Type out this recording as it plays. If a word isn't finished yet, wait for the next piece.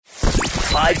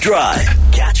5 Drive.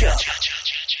 Catch up.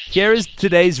 Here is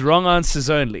today's wrong answers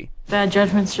only. Bad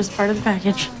judgment's just part of the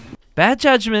package. Bad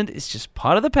judgment is just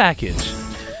part of the package.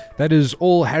 That is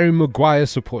all Harry Maguire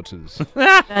supporters.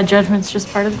 Bad judgment's just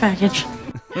part of the package.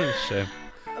 Sure.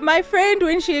 My friend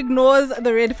when she ignores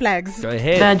the red flags. Go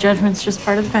ahead. Bad judgment's just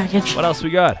part of the package. What else we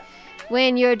got?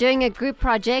 When you're doing a group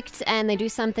project and they do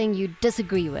something you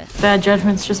disagree with. Bad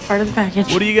judgment's just part of the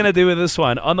package. What are you going to do with this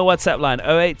one? On the WhatsApp line,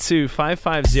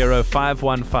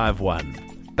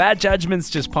 082-550-5151. Bad judgment's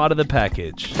just part of the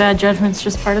package. Bad judgment's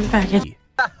just part of the package.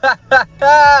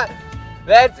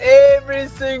 That's every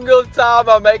single time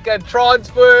I make a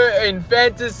transfer in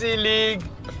Fantasy League.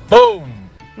 Boom!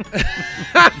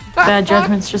 Bad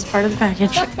judgment's just part of the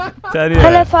package.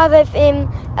 Hello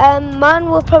 5FM. Mine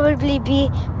will probably be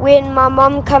when my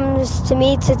mom comes to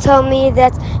me to tell me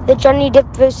that the Johnny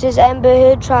Depp versus Amber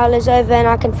Heard trial is over and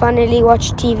I can finally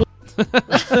watch TV.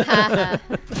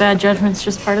 Bad judgment's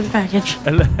just part of the package.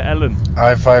 Alan.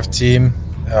 I5 team,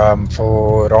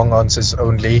 for wrong answers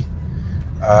only.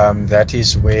 That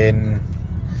is when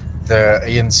the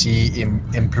ANC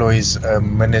employs a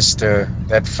minister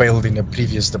that failed in a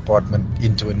previous department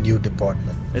into a new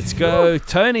department. Let's go,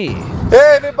 Tony.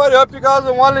 Hey everybody, hope you guys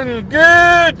are well and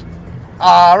good.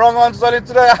 Wrong answer only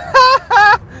today.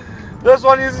 This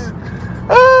one is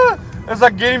it's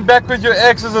like getting back with your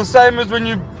ex is the same as when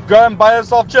you go and buy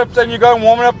yourself chips and you go and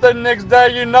warm it up the next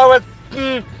day. You know it,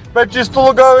 but you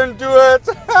still go and do it.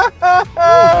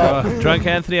 Drunk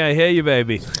Anthony, I hear you,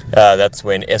 baby. That's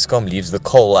when Eskom leaves the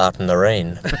coal out in the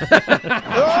rain.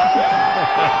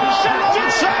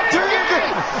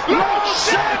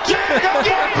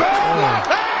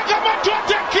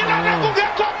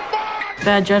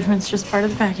 Bad judgment's just part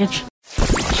of the package.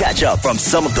 Catch up from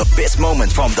some of the best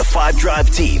moments from the 5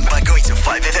 Drive team by going to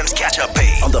 5FM's catch up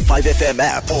page on the 5FM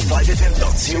app or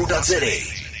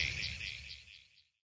 5FM.co.za.